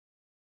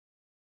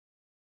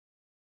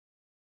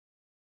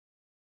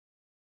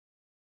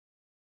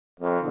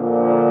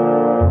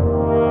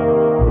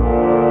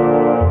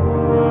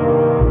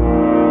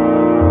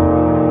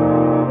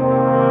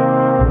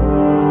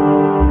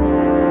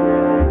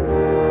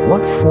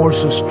What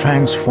forces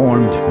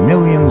transformed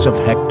millions of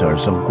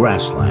hectares of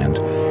grassland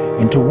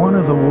into one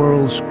of the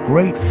world's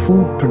great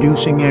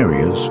food-producing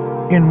areas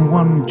in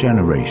one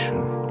generation?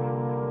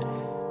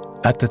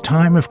 At the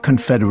time of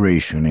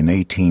Confederation in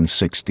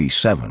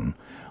 1867,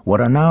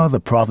 what are now the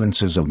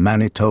provinces of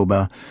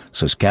Manitoba,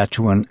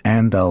 Saskatchewan,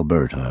 and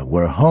Alberta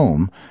were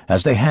home,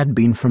 as they had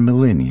been for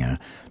millennia,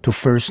 to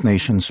First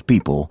Nations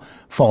people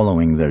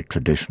following their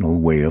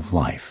traditional way of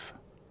life.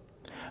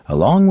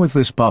 Along with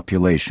this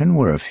population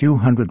were a few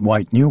hundred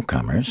white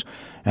newcomers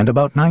and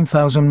about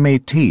 9,000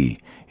 Métis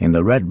in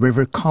the Red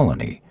River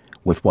Colony,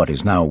 with what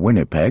is now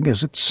Winnipeg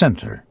as its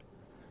center.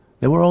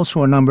 There were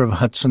also a number of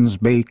Hudson's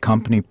Bay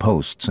Company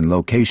posts and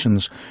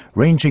locations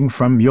ranging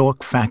from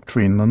York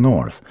Factory in the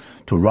north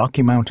to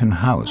Rocky Mountain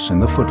House in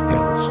the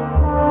foothills.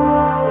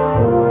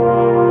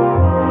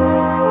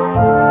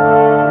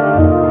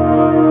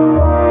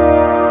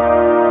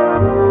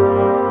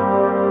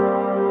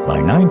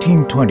 By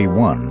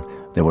 1921,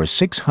 there were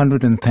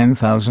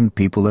 610,000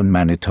 people in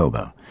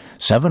Manitoba,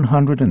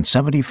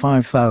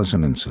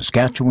 775,000 in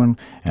Saskatchewan,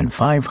 and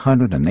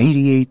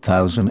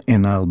 588,000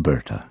 in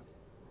Alberta.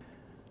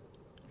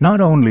 Not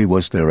only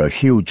was there a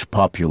huge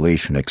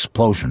population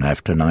explosion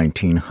after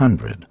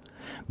 1900,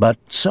 but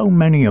so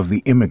many of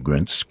the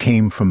immigrants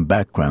came from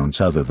backgrounds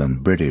other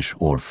than British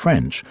or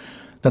French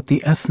that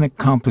the ethnic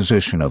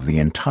composition of the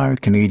entire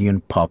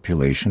Canadian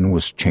population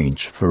was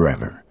changed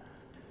forever.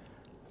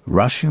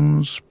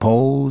 Russians,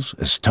 Poles,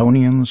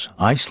 Estonians,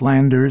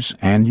 Icelanders,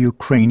 and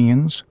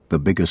Ukrainians, the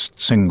biggest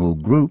single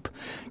group,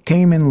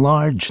 came in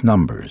large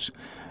numbers,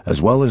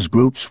 as well as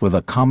groups with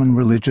a common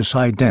religious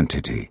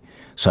identity,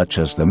 such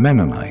as the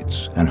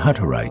Mennonites and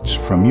Hutterites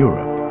from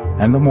Europe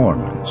and the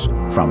Mormons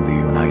from the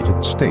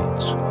United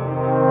States.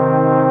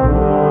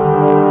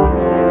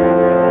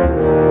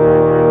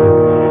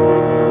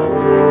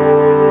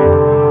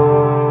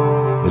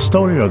 The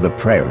story of the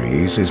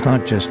Prairies is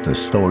not just the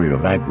story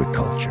of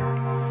agriculture.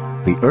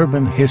 The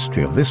urban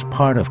history of this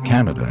part of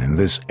Canada in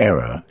this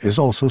era is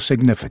also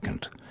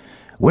significant.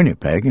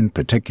 Winnipeg, in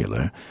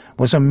particular,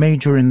 was a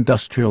major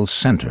industrial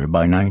center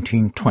by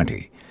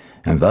 1920,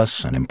 and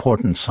thus an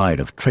important site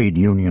of trade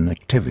union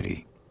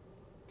activity.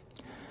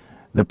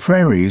 The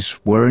Prairies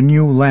were a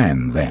new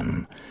land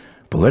then,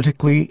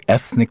 politically,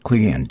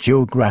 ethnically, and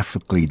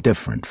geographically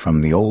different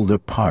from the older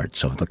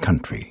parts of the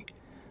country.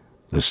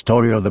 The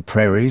story of the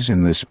Prairies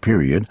in this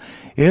period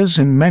is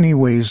in many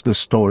ways the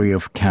story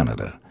of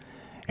Canada,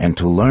 and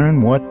to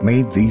learn what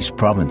made these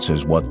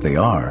provinces what they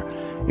are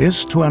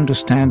is to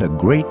understand a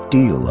great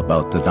deal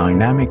about the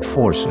dynamic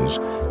forces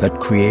that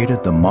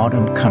created the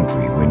modern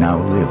country we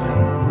now live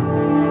in.